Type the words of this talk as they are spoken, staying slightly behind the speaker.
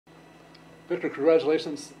Victor,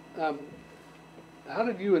 congratulations. How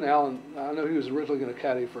did you and Alan, I know he was originally going to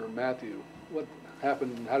caddy for Matthew. What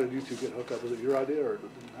happened and how did you two get hooked up? Was it your idea or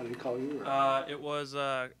how did he call you? Or? It was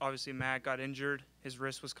obviously Matt got injured. His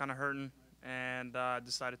wrist was kind of hurting and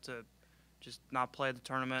decided to just not play the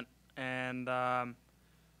tournament. And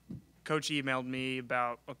Coach emailed me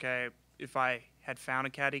about, okay, if I had found a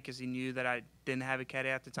caddy because he knew that I didn't have a caddy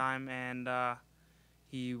at the time. And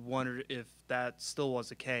he wondered if that still was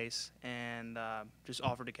the case and just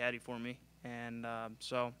offered a caddy for me. And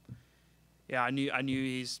so, yeah, I knew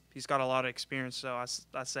he's got a lot of experience, so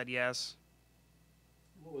I said yes.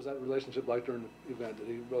 What was that relationship like during the event? Did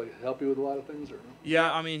he really help you with a lot of things? Or?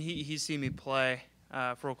 Yeah, I mean, he's seen me play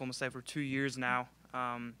for Oklahoma State for 2 years now.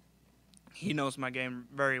 He knows my game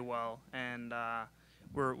very well, and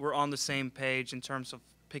we're on the same page in terms of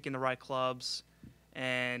picking the right clubs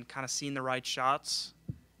and kind of seeing the right shots.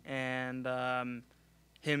 And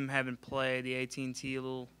him having played the AT&T a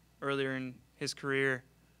little earlier in his career,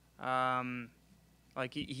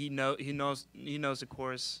 like he knows the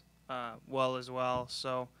course well as well.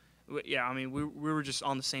 So yeah, I mean we were just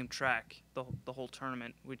on the same track the whole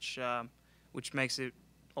tournament, which makes it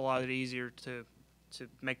a lot easier to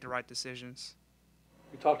make the right decisions.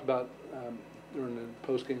 You talked about during the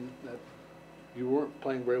post game that you weren't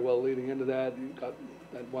playing very well leading into that. You got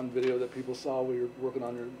that one video that people saw where you're working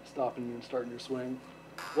on your stopping and starting your swing.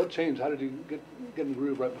 What changed? How did you get in the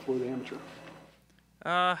groove right before the amateur?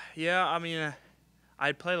 Yeah, I mean,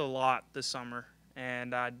 I'd played a lot this summer,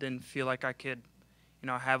 and I didn't feel like I could,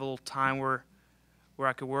 have a little time where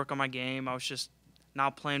I could work on my game. I was just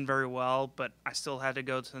not playing very well, but I still had to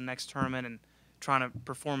go to the next tournament and trying to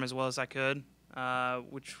perform as well as I could,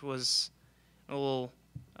 which was a little.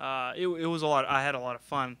 It was a lot. I had a lot of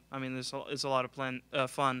fun. I mean, it's a lot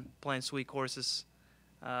of fun playing sweet courses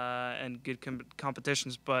and good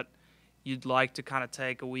competitions, but you'd like to kind of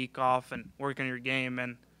take a week off and work on your game.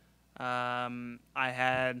 And I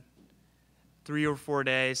had 3 or 4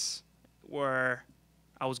 days where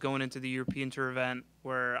I was going into the European Tour event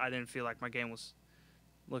where I didn't feel like my game was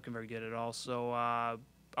looking very good at all. So I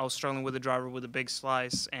was struggling with the driver with a big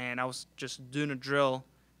slice, and I was just doing a drill,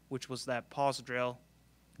 which was that pause drill.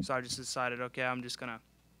 So I just decided, okay, I'm just going to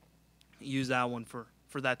use that one for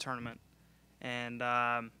that tournament. And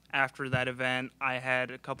after that event, I had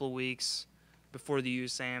a couple of weeks before the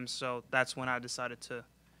USAM, so that's when I decided to,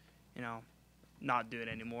 not do it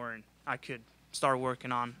anymore, and I could start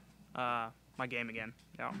working on my game again.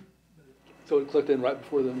 Yeah. So it clicked in right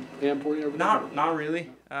before the AM for you? Not really.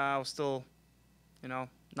 I was still,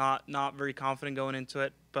 not very confident going into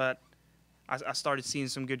it, but I started seeing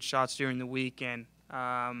some good shots during the week, and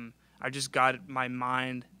I just got my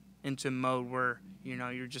mind into a mode where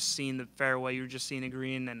you're just seeing the fairway, you're just seeing the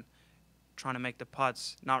green and trying to make the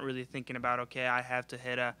putts, not really thinking about, okay, I have to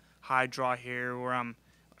hit a high draw here where I'm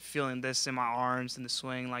feeling this in my arms and the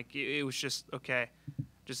swing. Like it was just, okay,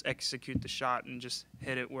 just execute the shot and just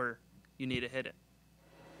hit it where you need to hit it.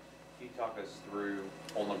 Can you talk us through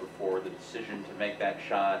hole number 4, the decision to make that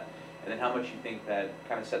shot, and then how much you think that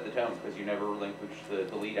kind of set the tone because you never relinquished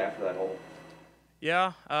the lead after that hole?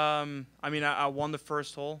 Yeah, I mean, I won the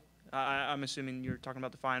first hole. I'm assuming you're talking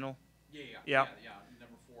about the final. Yeah.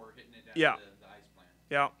 Number 4, hitting it down to the ice plant.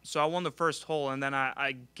 Yeah. So I won the first hole, and then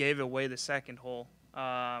I gave away the second hole,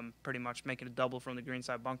 pretty much making a double from the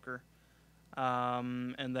greenside bunker.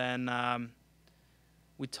 And then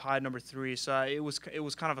we tied number 3. So it was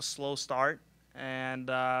kind of a slow start, and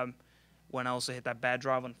when I also hit that bad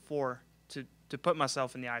drive on 4 to put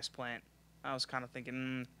myself in the ice plant, I was kind of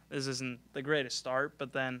thinking, this isn't the greatest start,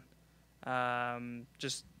 but then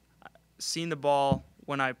just seeing the ball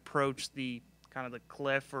when I approached the kind of the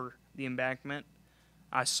cliff or the embankment,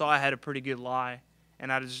 I saw I had a pretty good lie,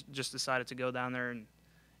 and I just decided to go down there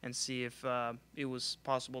and see if it was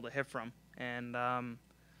possible to hit from. And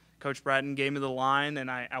Coach Bratton gave me the line, and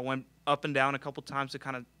I went up and down a couple times to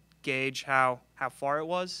kind of gauge how far it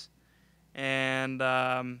was. And,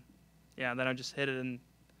 then I just hit it, and,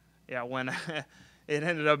 when it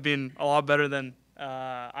ended up being a lot better than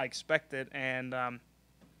I expected. And,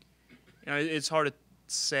 it's hard to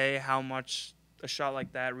say how much a shot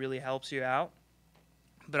like that really helps you out.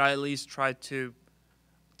 But I at least tried to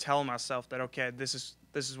tell myself that, okay, this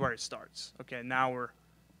is where it starts. Okay, now we're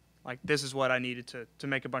like, this is what I needed to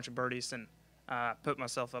make a bunch of birdies and put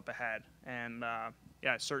myself up ahead. And,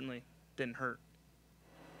 it certainly didn't hurt.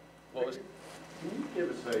 Can you give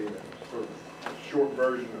us a sort of a short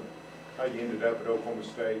version of how you ended up at Oklahoma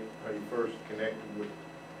State, how you first connected with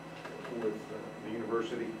the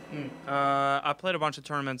university? I played a bunch of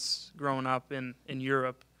tournaments growing up in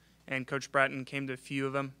Europe, and Coach Bratton came to a few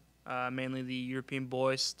of them. mainly the European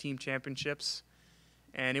Boys Team Championships.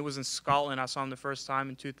 And it was in Scotland. I saw him the first time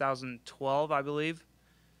in 2012, I believe.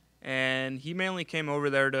 And he mainly came over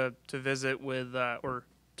there to visit with, or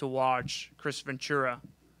to watch Chris Ventura,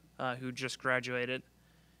 who just graduated.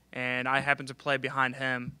 And I happened to play behind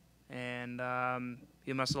him. And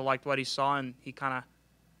he must have liked what he saw, and he kind of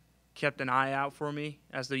kept an eye out for me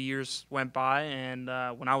as the years went by. And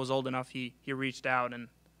when I was old enough, he reached out, and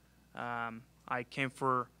I came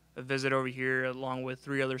for a visit over here along with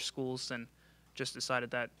 3 other schools, and just decided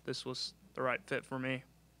that this was the right fit for me.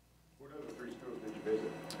 What other 3 schools did you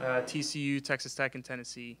visit? TCU, Texas Tech, and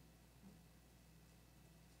Tennessee.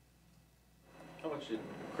 How much did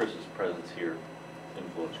Chris's presence here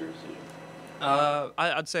influence your decision?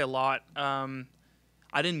 I'd say a lot.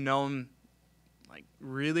 I didn't know him like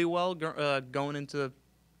really well going into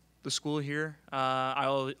the school here.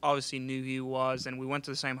 I obviously knew who he was, and we went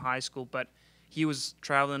to the same high school, but he was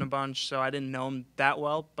traveling a bunch, so I didn't know him that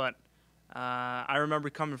well. But I remember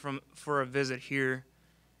coming for a visit here,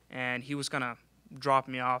 and he was gonna drop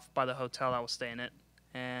me off by the hotel I was staying at,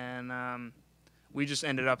 and we just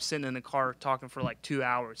ended up sitting in the car talking for like 2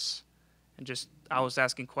 hours, and just I was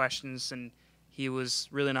asking questions, and he was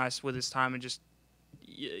really nice with his time, and just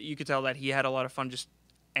you could tell that he had a lot of fun just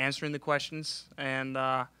answering the questions, and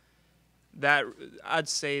that I'd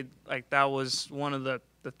say like that was one of the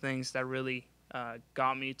things that really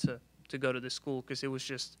got me to go to this school, because it was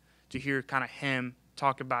just to hear kind of him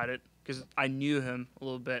talk about it, because I knew him a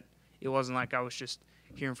little bit. It wasn't like I was just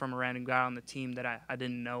hearing from a random guy on the team that I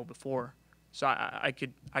didn't know before. So I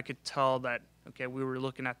could tell that, okay, we were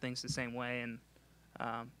looking at things the same way, and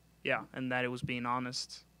yeah, and that it was being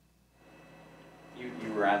honest.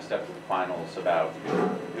 You were asked after the finals about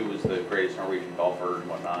who was the greatest Norwegian golfer and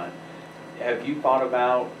whatnot. Have you thought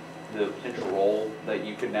about the potential role that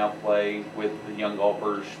you could now play with the young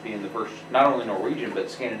golfers being the first, not only Norwegian,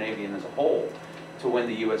 but Scandinavian as a whole, to win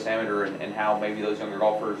the U.S. Amateur, and how maybe those younger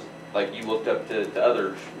golfers, like you looked up to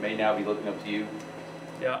others, may now be looking up to you?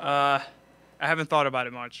 Yeah, I haven't thought about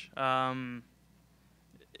it much.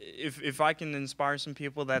 If I can inspire some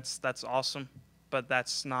people, that's awesome, but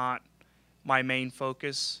that's not my main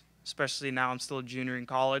focus, especially now I'm still a junior in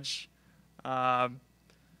college.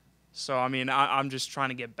 So, I mean, I'm just trying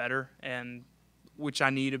to get better, and which I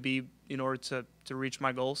need to be in order to reach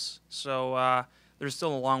my goals. So there's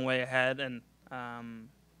still a long way ahead, and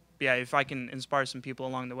yeah, if I can inspire some people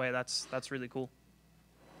along the way, that's really cool.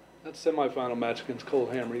 That semifinal match against Cole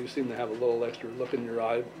Hammer, you seem to have a little extra look in your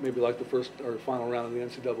eye, maybe like the first or final round of the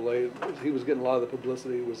NCAA. He was getting a lot of the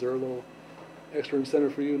publicity. Was there a little extra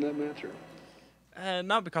incentive for you in that match? Or?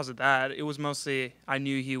 Not because of that. It was mostly I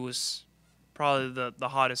knew he was probably the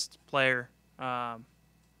hottest player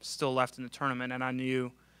still left in the tournament, and I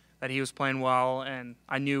knew that he was playing well, and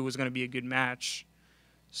I knew it was going to be a good match.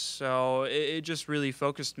 So it just really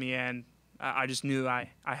focused me, and I just knew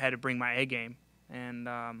I had to bring my A game. And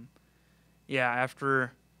yeah,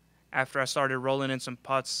 after I started rolling in some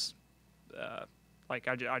putts, like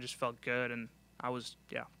I just felt good, and I was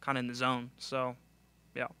kind of in the zone. So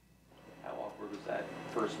yeah. How awkward was that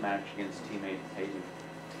first match against teammate Hayden?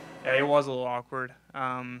 Yeah, it was a little awkward.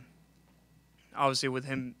 Obviously, with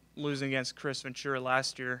him losing against Chris Ventura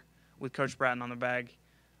last year with Coach Bratton on the bag,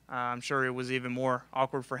 I'm sure it was even more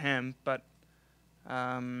awkward for him. But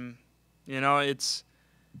you know, it's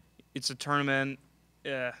a tournament.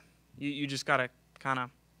 You just gotta kind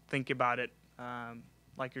of think about it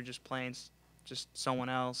like you're just playing just someone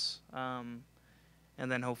else, and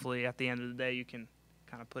then hopefully at the end of the day you can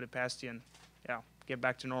kind of put it past you and get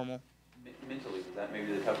back to normal. Mentally, was that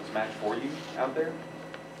maybe the toughest match for you out there?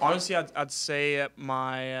 Honestly, I'd say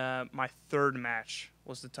my third match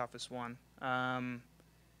was the toughest one.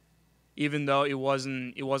 Even though it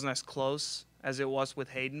wasn't as close as it was with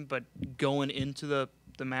Hayden, but going into the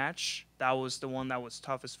match, that was the one that was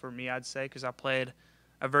toughest for me, I'd say, because I played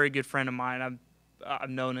a very good friend of mine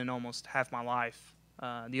I've known in almost half my life.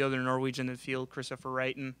 The other Norwegian in the field, Christopher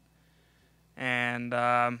Reitan, and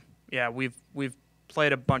we've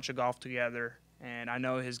played a bunch of golf together, and I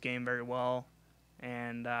know his game very well.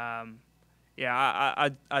 And I'd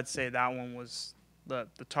say that one was the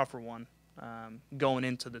tougher one going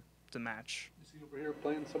into the match. Is he over here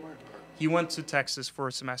playing somewhere? He went to Texas for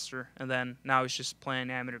a semester, and then now he's just playing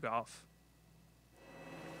amateur golf.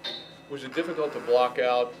 Was it difficult to block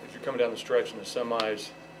out, if you're coming down the stretch in the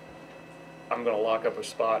semis, I'm going to lock up a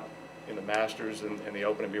spot in the Masters and the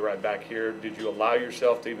Open and be right back here? Did you allow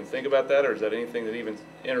yourself to even think about that, or is that anything that even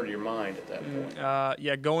entered your mind at that point?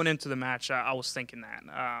 Yeah, going into the match, I was thinking that.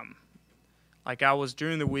 like I was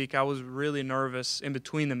during the week, I was really nervous in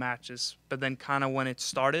between the matches, but then kind of when it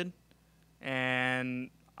started, and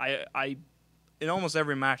I in almost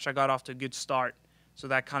every match I got off to a good start, so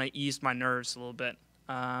that kind of eased my nerves a little bit.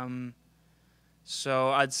 So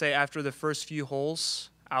I'd say after the first few holes,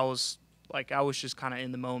 I was just kind of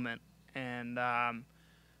in the moment, and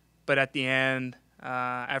but at the end,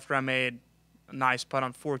 after I made a nice putt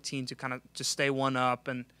on 14 to kind of just stay one up,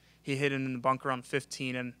 and he hit it in the bunker on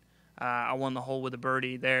 15, and I won the hole with a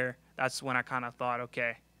birdie there. That's when I kind of thought,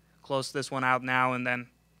 okay, close this one out now, and then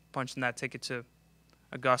punching that ticket to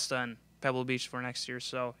Augusta and Pebble Beach for next year.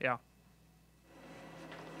 So yeah.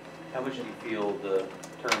 How much do you feel the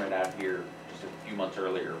tournament out here just a few months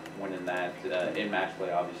earlier, winning that in match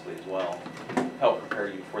play obviously as well, helped prepare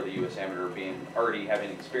you for the U.S. Amateur, already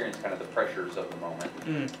having experienced kind of the pressures of the moment?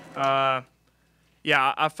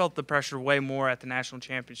 Yeah, I felt the pressure way more at the national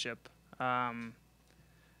championship.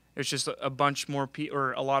 It's just a bunch more people,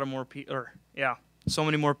 or a lot of more people, or yeah, so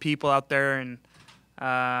many more people out there, and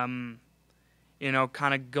you know,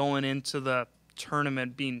 kind of going into the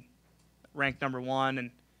tournament being ranked #1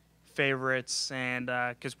 and favorites, and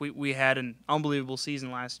because we had an unbelievable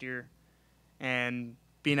season last year, and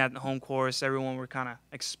being at the home course, everyone were kind of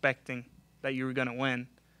expecting that you were going to win.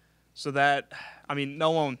 So that, I mean,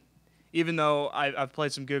 no one, even though I've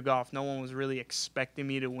played some good golf, no one was really expecting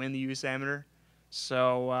me to win the U.S. Amateur.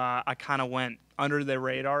 So I kind of went under the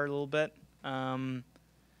radar a little bit. But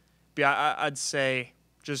yeah, I'd say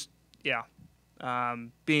just, yeah,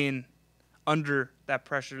 being under that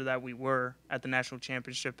pressure that we were at the national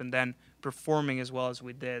championship, and then performing as well as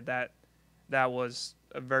we did, that was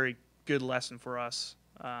a very good lesson for us.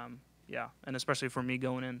 Yeah, and especially for me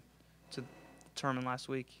going in to the tournament last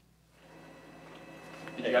week.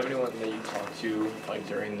 Did you have anyone that you talked to, like,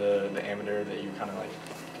 during the amateur that you kind of, like,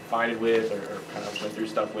 confided with or kind of went through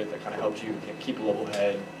stuff with that kind of helped you keep a level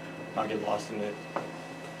head, not get lost in it?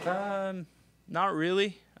 Not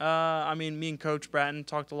really. I mean, me and Coach Bratton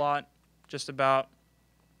talked a lot just about,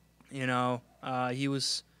 you know, he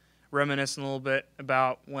was reminiscing a little bit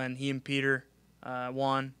about when he and Peter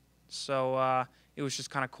won. So it was just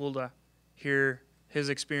kind of cool to hear his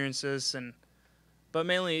experiences. But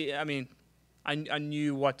mainly, I mean, I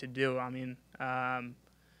knew what to do. I mean,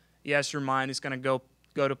 yes, your mind is going to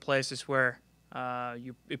go to places where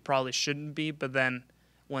it probably shouldn't be, but then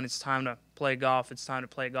when it's time to play golf, it's time to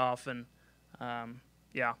play golf. And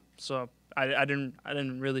yeah, so I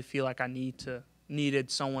didn't really feel like I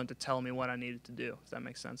needed someone to tell me what I needed to do, if that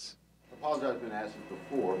makes sense. I apologize, I've been asked this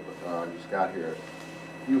before, but you just got here.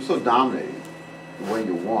 You were so dominating the way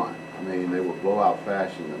you won. I mean, they were blowout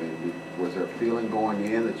fashion. I mean, was there a feeling going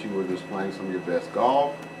in that you were just playing some of your best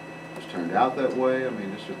golf? Just turned out that way? I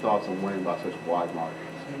mean, just your thoughts on winning by such wide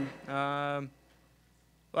margins.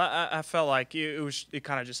 Well, I felt like it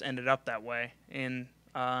kind of just ended up that way. In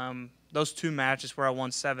those two matches where I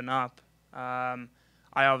won 7-up, I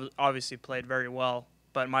obviously played very well,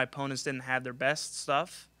 but my opponents didn't have their best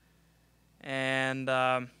stuff. And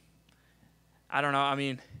I don't know. I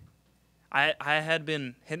mean, I had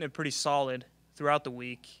been hitting it pretty solid throughout the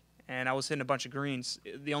week, and I was hitting a bunch of greens.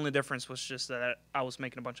 The only difference was just that I was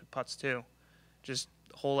making a bunch of putts too, just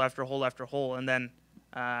hole after hole after hole. And then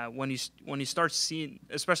when you start seeing,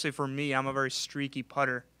 especially for me, I'm a very streaky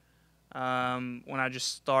putter. When I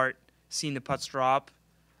just start seeing the putts drop,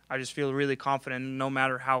 I just feel really confident. No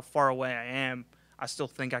matter how far away I am, I still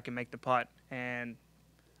think I can make the putt. And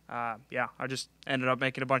yeah, I just ended up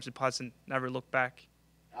making a bunch of putts and never looked back.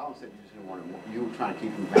 Alan said you just didn't want to. You were trying to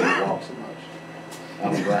keep him back to walk so much.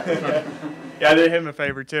 Alan Black. Yeah, I did him a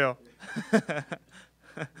favor too. Does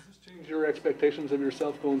this change your expectations of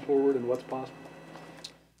yourself going forward and what's possible?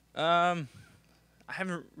 I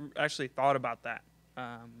haven't actually thought about that.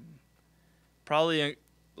 Probably a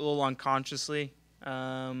little unconsciously,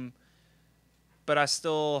 but I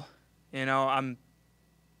still, you know,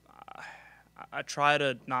 I try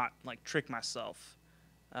to not like trick myself.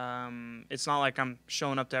 It's not like I'm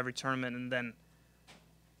showing up to every tournament and then,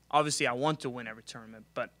 obviously I want to win every tournament,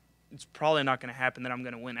 but it's probably not going to happen that I'm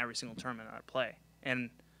going to win every single tournament that I play. And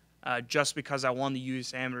just because I won the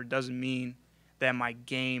U.S. Amateur doesn't mean that my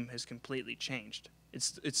game has completely changed.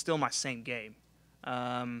 It's still my same game.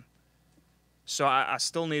 So I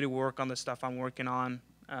still need to work on the stuff I'm working on.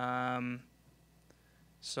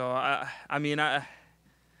 So I mean,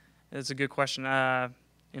 it's a good question.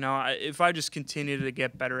 You know, if I just continue to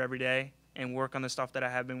get better every day and work on the stuff that I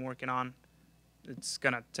have been working on, it's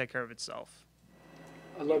gonna take care of itself.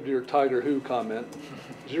 I loved your Tiger Who comment.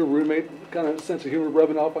 Is your roommate kind of sense of humor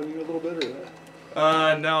rubbing off on you a little bit, or?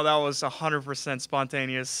 No, that was 100%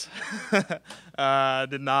 spontaneous.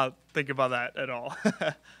 Did not think about that at all.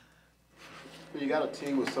 You got a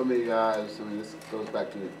team with so many guys. I mean, this goes back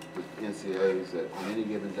to the NCAAs that on any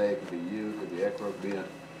given day, it could be you, it could be Ekro, it could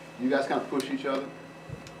be you guys kind of push each other?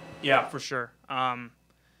 Yeah, for sure.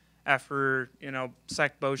 After,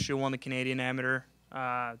 Zach Boshu won the Canadian Amateur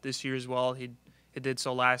this year as well. He did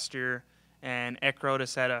so last year. And Ekro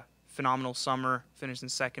has had a phenomenal summer, finishing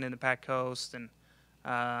second in the Pac Coast. And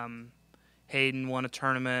Hayden won a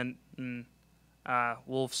tournament. And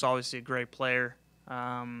Wolf's obviously a great player.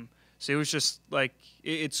 So it was just like,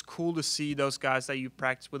 it's cool to see those guys that you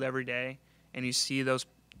practice with every day. And you see those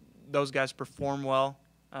guys perform well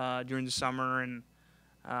during the summer. And,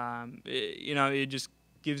 it just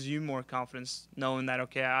gives you more confidence knowing that,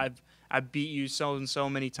 okay, I beat you so and so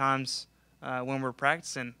many times when we're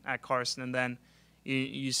practicing at Carson, and then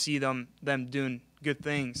you see them doing good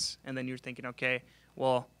things, and then you're thinking, okay,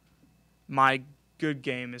 well, my good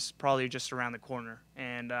game is probably just around the corner,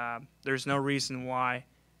 and there's no reason why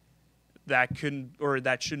that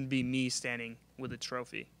shouldn't be me standing with a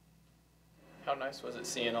trophy. How nice was it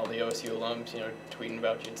seeing all the OSU alums, tweeting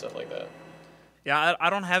about you and stuff like that? Yeah, I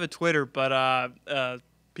don't have a Twitter, but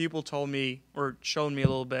people told me or showed me a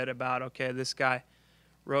little bit about, okay, this guy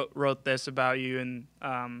wrote this about you, and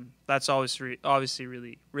that's obviously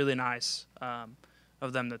really, really nice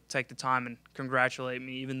of them to take the time and congratulate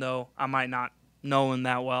me, even though I might not know him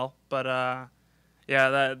that well. But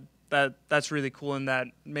yeah, that's really cool, and that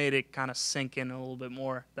made it kind of sink in a little bit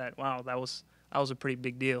more. That wow, that was a pretty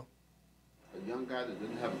big deal. A young guy that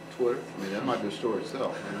didn't have a Twitter. I mean, that might be a story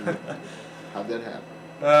itself. How'd that happen?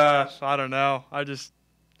 I don't know. I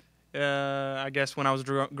guess when I was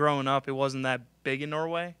growing up, it wasn't that big in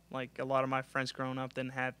Norway. Like, a lot of my friends growing up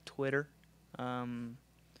didn't have Twitter. I don't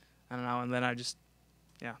know, and then I just,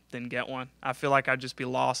 didn't get one. I feel like I'd just be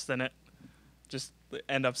lost in it. Just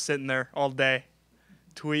end up sitting there all day,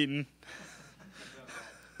 tweeting.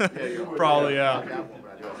 Probably, yeah.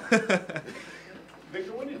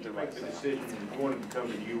 Viktor, when did you make the decision you wanted to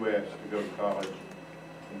come to the U.S. to go to college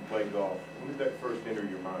and play golf? When did that first enter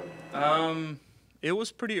your mind? It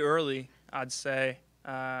was pretty early, I'd say,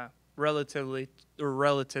 relative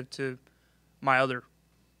to my other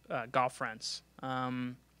golf friends.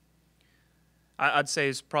 I'd say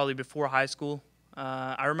it's probably before high school.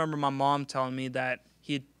 I remember my mom telling me that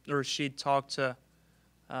she'd talked to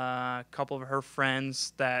a couple of her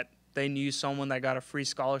friends that they knew someone that got a free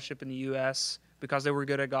scholarship in the U.S. because they were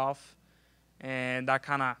good at golf, and that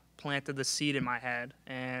kind of planted the seed in my head.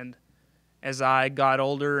 And as I got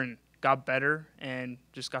older and got better and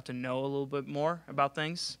just got to know a little bit more about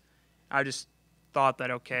things, I just thought that,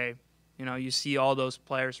 okay, you see all those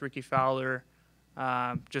players, Ricky Fowler,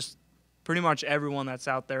 just pretty much everyone that's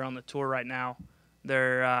out there on the tour right now,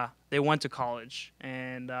 they went to college,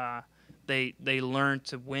 and they learned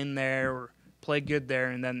to win there or play good there,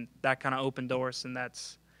 and then that kind of opened doors, and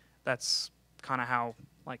that's kind of how,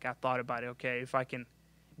 like, I thought about it. Okay, if I can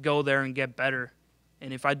go there and get better,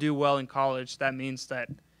 and if I do well in college, that means that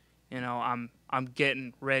I'm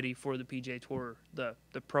getting ready for the PGA Tour, the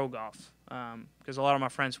pro golf, because a lot of my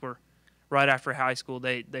friends were right after high school,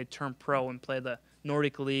 they turned pro and play the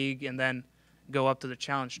Nordic League and then go up to the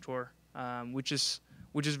Challenge Tour, which is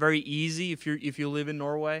very easy if you live in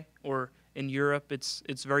Norway or in Europe.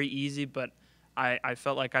 It's very easy, but I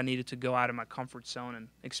felt like I needed to go out of my comfort zone and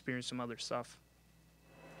experience some other stuff.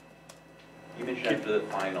 You mentioned after the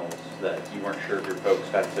finals that you weren't sure if your folks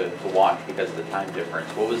got to watch because of the time difference.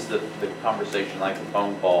 What was the conversation like, the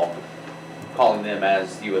phone call, calling them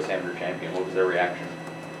as the U.S. Amateur champion? What was their reaction?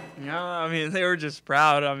 Yeah, I mean, they were just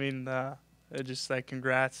proud. I mean, they just said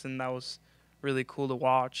congrats, and that was really cool to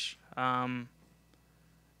watch. But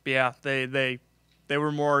yeah, they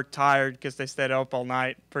were more tired because they stayed up all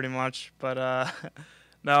night, pretty much. But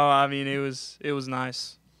no, I mean, it was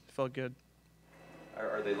nice. It felt good.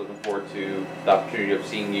 Are they looking forward to the opportunity of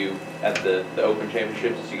seeing you at the Open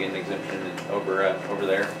Championships as you get an exemption over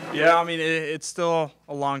there? Yeah, I mean, it's still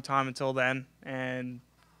a long time until then, and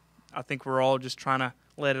I think we're all just trying to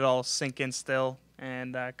let it all sink in still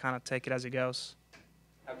and kind of take it as it goes.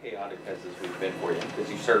 How chaotic has this week been for you? Because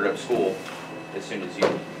you started up school as soon as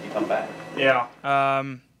you come back. Yeah.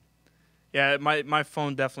 Yeah, my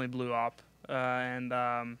phone definitely blew up, and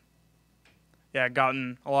yeah,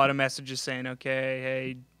 gotten a lot of messages saying, okay,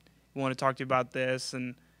 hey, we want to talk to you about this,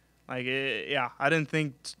 and like, yeah, I didn't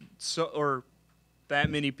think that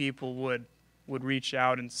many people would reach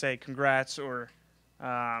out and say congrats or,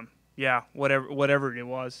 yeah, whatever it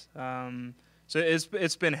was. So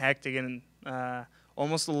it's been hectic and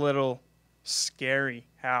almost a little scary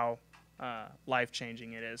how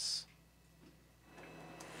life-changing it is.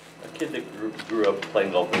 A kid that grew up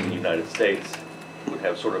playing golf in the United States would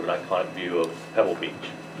have sort of an iconic view of Pebble Beach.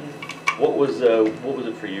 What was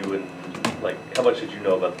it for you, and like how much did you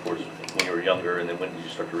know about the course when you were younger, and then when did you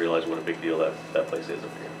start to realize what a big deal that place is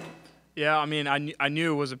up here? Yeah, I mean, I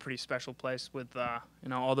knew it was a pretty special place with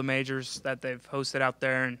all the majors that they've hosted out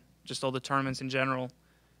there and just all the tournaments in general.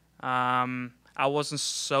 I wasn't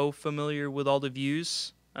so familiar with all the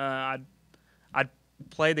views. I'd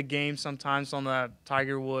play the game sometimes on the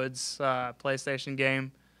Tiger Woods PlayStation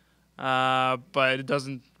game, but it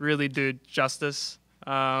doesn't really do it justice.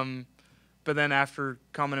 But then after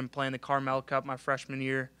coming and playing the Carmel Cup my freshman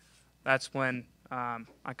year, that's when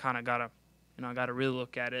I kind of got to really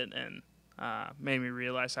look at it and made me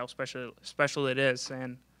realize how special it is.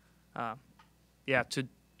 And to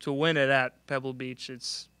win it at Pebble Beach,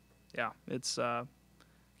 it's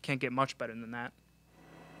can't get much better than that.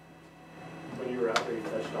 When you were out there, you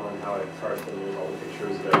touched on how it starts when there's all the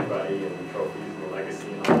pictures of everybody and the trophies and the legacy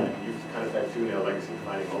and all that. You've kind of had two now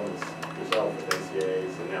legacy-defining moments yourself with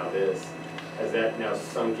NCAAs and now this. Has that now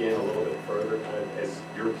sunk in a little bit further kind of as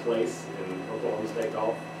your place in Oklahoma State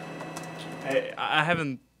golf? I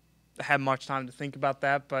haven't had much time to think about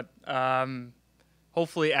that, but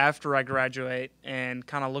hopefully after I graduate and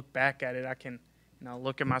kind of look back at it, I can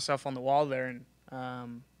look at myself on the wall there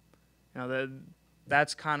and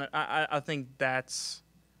that's kind of I think that's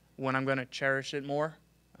when I'm going to cherish it more.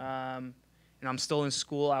 I'm still in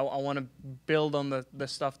school. I want to build on the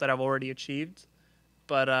stuff that I've already achieved,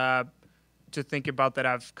 but to think about that,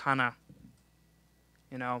 I've kind of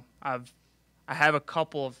I have a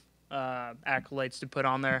couple of accolades to put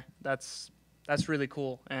on there. That's really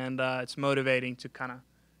cool, and it's motivating to kind of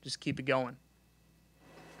just keep it going.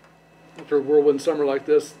 After a whirlwind summer like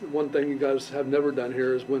this, one thing you guys have never done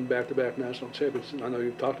here is win back-to-back national championships. I know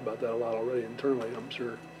you've talked about that a lot already internally, I'm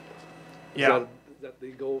sure. Is that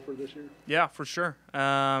the goal for this year? Yeah, for sure.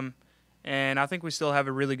 And I think we still have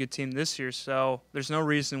a really good team this year, so there's no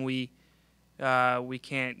reason we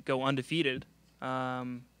can't go undefeated.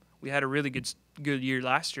 We had a really good year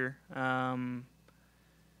last year, and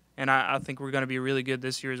I think we're going to be really good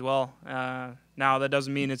this year as well. Now, that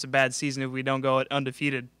doesn't mean it's a bad season if we don't go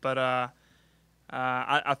undefeated, but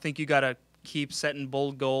I think you got to keep setting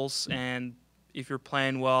bold goals, and if you're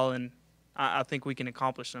playing well, and I think we can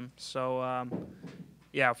accomplish them. So,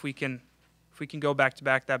 if we can go back to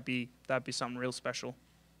back, that'd be something real special.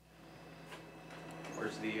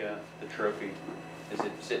 Where's the trophy? Is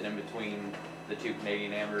it sitting in between the two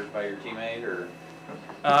Canadian amateurs by your teammate, or?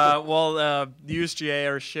 The USGA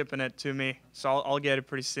are shipping it to me, so I'll get it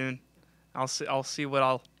pretty soon. I'll see what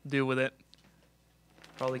I'll do with it.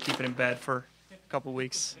 Probably keep it in bed for a couple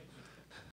weeks.